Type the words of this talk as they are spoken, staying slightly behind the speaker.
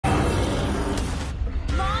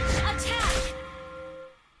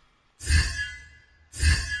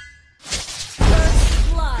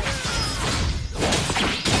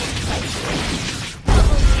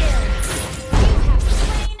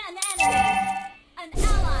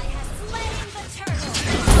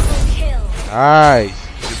Nice.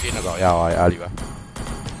 You can go. Yeah, I leave.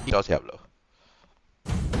 He does have low.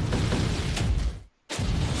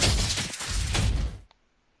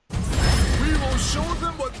 We will show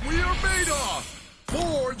them what we are made of.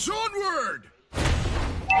 Forge onward.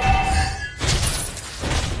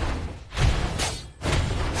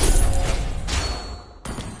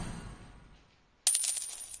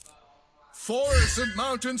 Forests and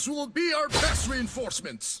mountains will be our best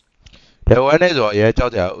reinforcements. The one is what yeah,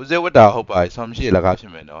 Georgia. Uze what the hope I some she like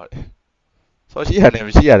option man. So she had him.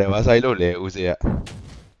 She had him. As I know, Uze.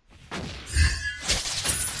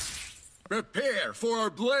 Prepare for our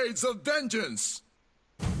blades of vengeance.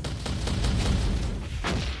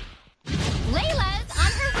 Layla's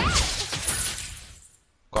on her way.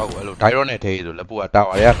 Go well. Tyrone hey, the lapu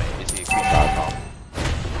atawa ya me. Is he quick now?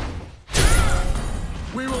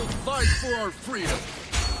 We will fight for our freedom.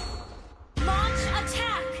 Launch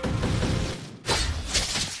attack.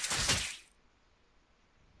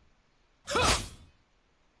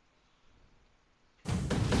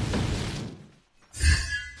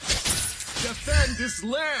 Defend this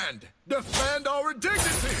land. Defend our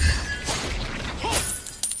dignity.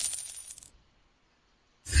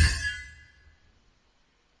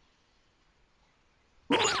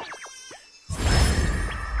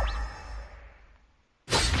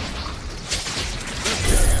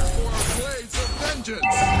 Prepare for our blades of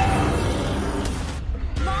vengeance.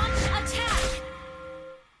 Launch attack.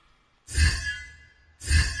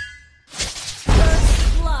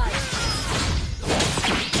 Blood.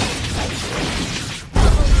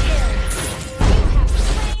 Double kill. You have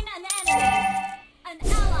slain an enemy. An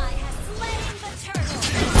ally has slain the turtle.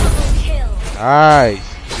 Double kill. Nice.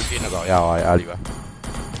 You can go. Yeah, I leave.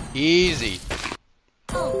 Easy.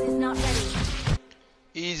 Ult is not ready.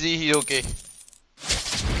 Easy, he okay.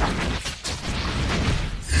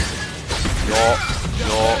 Yo.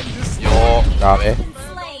 Dame.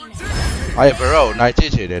 Slain. I bro, nice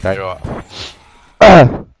chit, Tyro.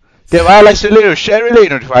 Give I like to little share really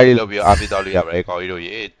notify you of your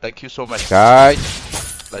RBW. Thank you so much, guys.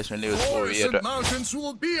 Like to little story. Forests and mountains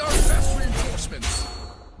will be our best reinforcements.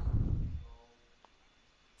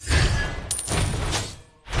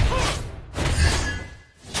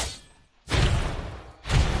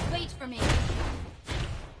 Wait for me.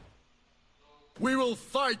 We will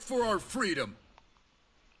fight for our freedom.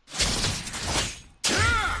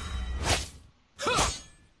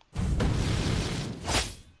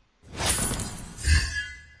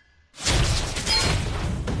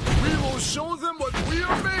 We will show them what we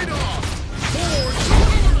are made of. Forge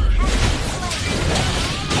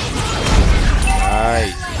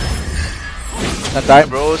Nice. Sandine,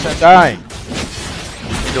 bro, Sandine.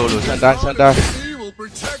 Idolo, Sandine. He will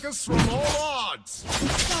protect us from all odds.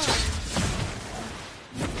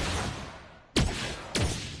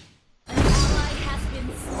 An ally has been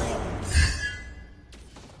slain.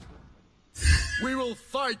 We will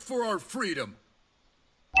fight for our freedom.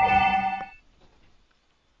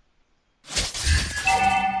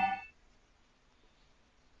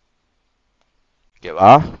 Give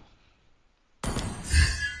up.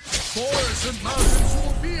 Forests and mountains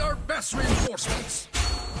will be our best reinforcements.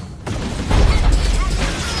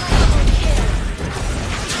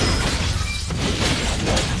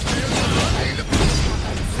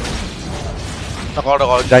 Nó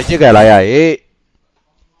có chạy chiếc cái này ấy.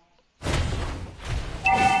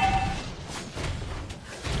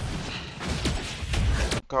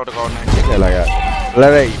 Có này chiếc cái này à.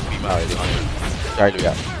 Lấy đây bị mà đi mà. Chạy được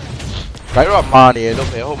à. Cái đó mà này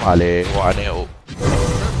lúc ấy hôm mà lệ quả này ổ.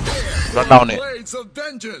 Run down này. Blades of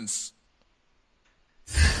vengeance.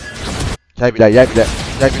 Chạy bị lại. Has been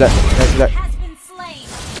slain.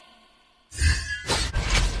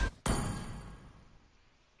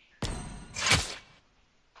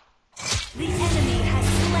 The enemy has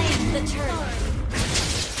slain the turtle.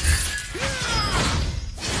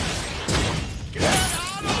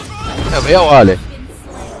 Mấy ông à lệ. Been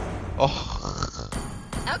slain. Oh.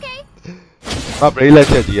 Okay. Mà break lên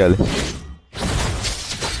chơi gì à lệ.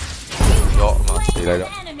 Đó mà Slain thì lại an đó.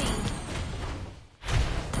 enemy.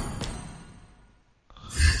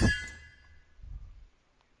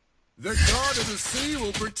 The god of the sea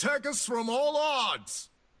will protect us from all odds.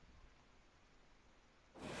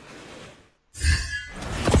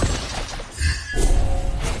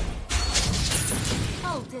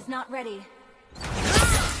 Ult is not ready.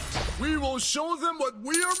 We will show them what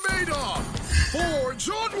we are made of. Forge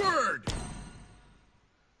onward.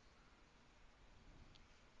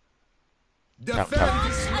 Defend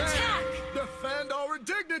this land. Attack. Defend our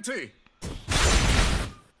dignity.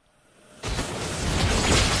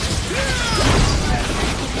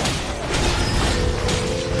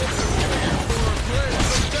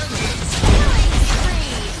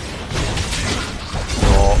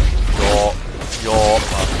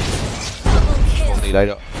 ဒီလိုက်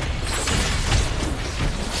တော့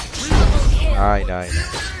Nine.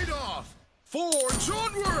 Made off. Forge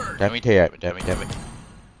onward. Damage ထည့်ရိုက်မယ် damage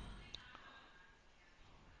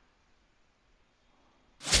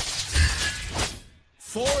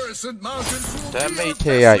Forests and mountains will be damage our ထ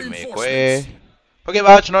ည့်ရိုက် best မယ်ကွယ် reinforcements. Okay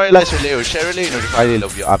ပါကျွန်တော်ရဲ့ live stream လေးကို share လေး notify လေးလု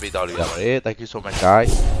ပ်ပြီးအားပေးတော့လို့ရပါတယ် Thank you so much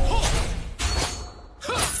guys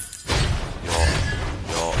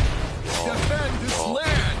Defend this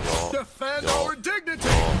land. Defend our dignity.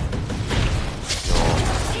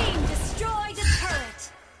 Team destroyed a turret.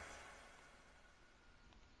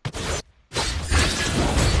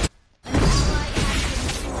 An ally has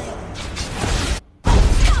been slain.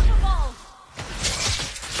 Unstoppable.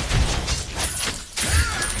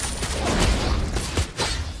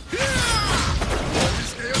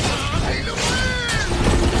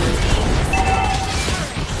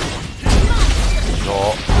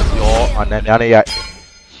 Yo နည်းများလေးရိုက်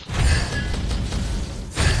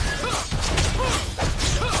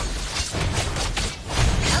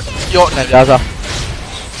Yo နည်းများစား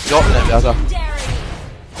Yo နည်းများစား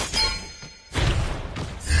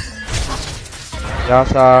များ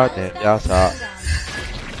စားနည်းများစား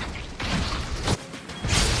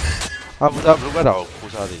ဟာဘူးသားဘလူးကတော့ပူ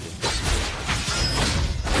စားသေးတယ်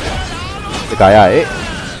ဒီကရရဲ့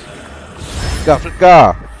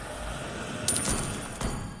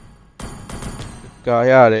flicker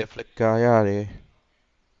ရတယ် flicker ရတယ်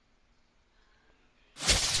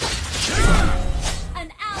An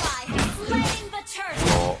ally has slain the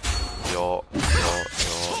turtle. Yo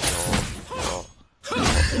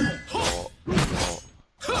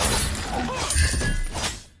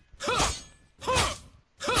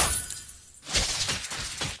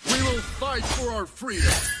We will fight for our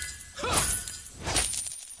freedom.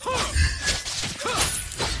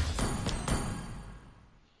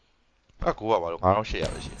 I go up, I don't share it.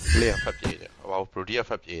 Play a fat about produce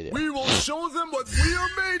fat We will show them what we are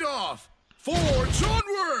made of. Forge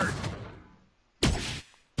onward.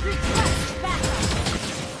 Request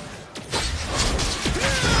backup.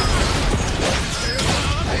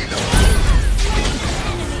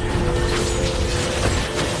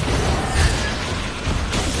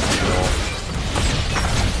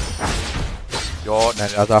 Yo, nè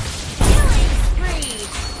ra sao?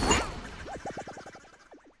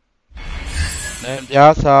 Nè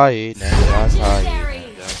giá sai, nè giá sai.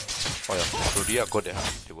 Ôi giời, produce có để hả?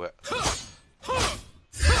 Thì vậy.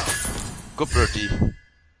 Good produce.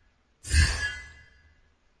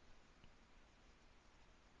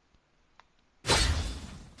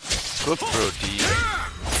 Good produce.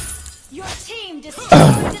 Your team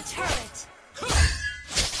destroyed the turret.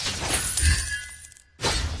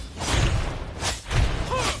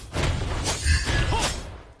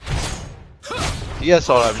 Yes,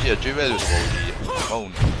 all I'm here. Chưa biết được bộ gì.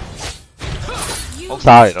 Không. Móc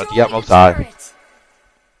sai nó tiếc móc sai.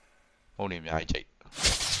 Không niệm ai chạy.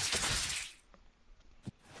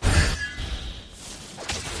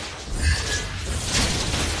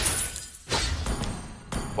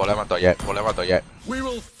 Bỏ lại mặt tỏi dậy, bỏ lại mặt tỏi dậy. We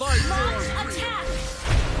will fight for our Launch freedom. attack.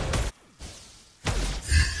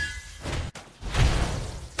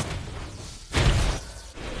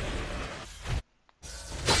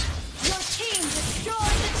 Your team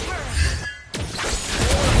destroyed the turret.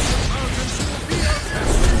 Mountains will be our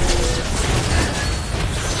best reinforcements.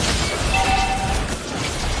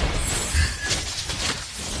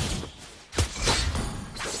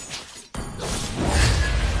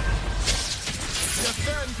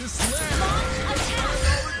 Defend this land. Attack.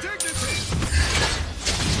 Our dignity.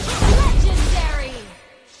 Legendary.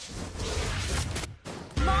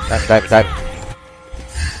 Launch Time. attack.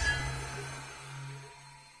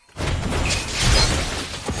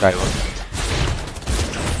 Đây rồi.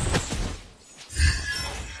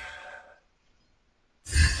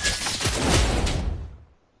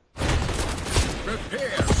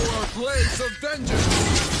 Prepare for our blaze of vengeance.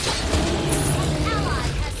 Ally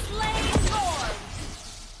has slain Lord.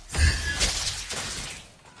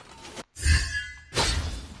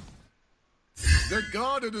 The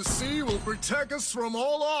god of the sea will protect us from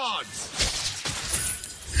all odds.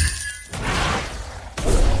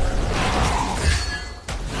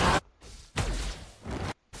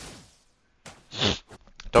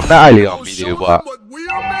 Trong đó ai We liền will bị show điều them bỏ. what we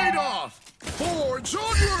are made of. Forge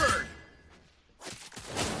onward.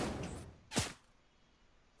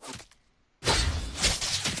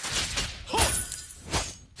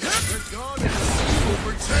 The god of the sea will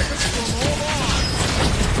protect us from all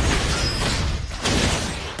odds.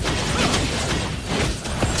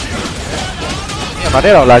 Mẹ mà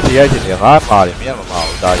đấy đâu là gì ấy thì liền á mà thì mẹ mà màu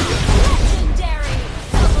đây. Legendary.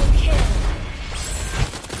 Double kill.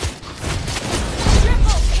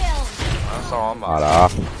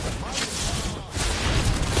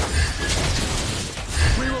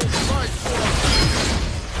 We will fight for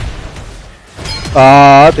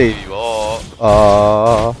တည်ပြီဗော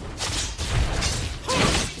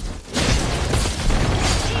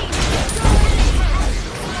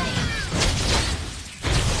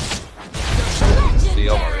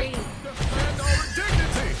Legendary. defend our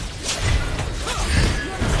dignity.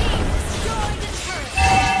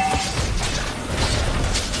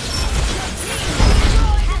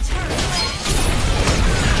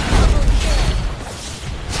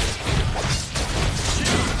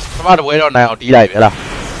 Come on, wait on now. D live, yeah.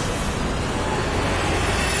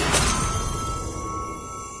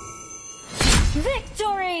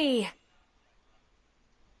 Victory.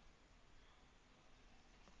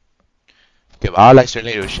 Okay, I like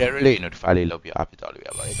to share really notify little bit up with all of you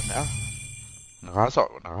about it.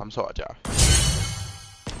 I'm sorry,